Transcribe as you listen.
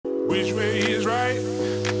Which way is right?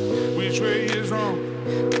 Which way is wrong?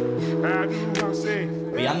 How do I say?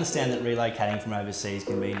 We understand that relocating from overseas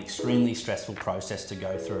can be an extremely stressful process to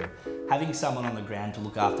go through. Having someone on the ground to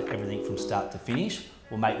look after everything from start to finish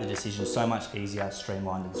will make the decision so much easier,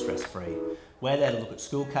 streamlined and stress-free. We're there to look at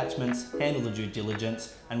school catchments, handle the due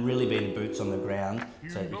diligence and really be the boots on the ground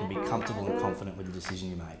so that you can be comfortable and confident with the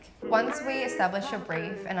decision you make. Once we establish your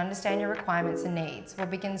brief and understand your requirements and needs, we'll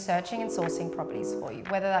begin searching and sourcing properties for you,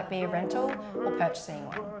 whether that be a rental or purchasing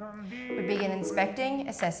one. We begin inspecting,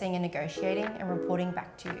 assessing and negotiating and reporting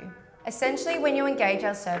back to you. Essentially, when you engage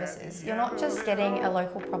our services, you're not just getting a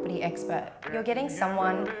local property expert, you're getting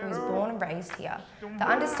someone who is born and raised here, that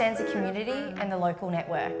understands the community and the local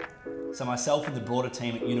network. So myself and the broader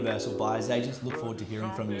team at Universal Buyers Agents look forward to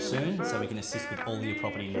hearing from you soon so we can assist with all your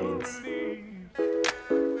property needs.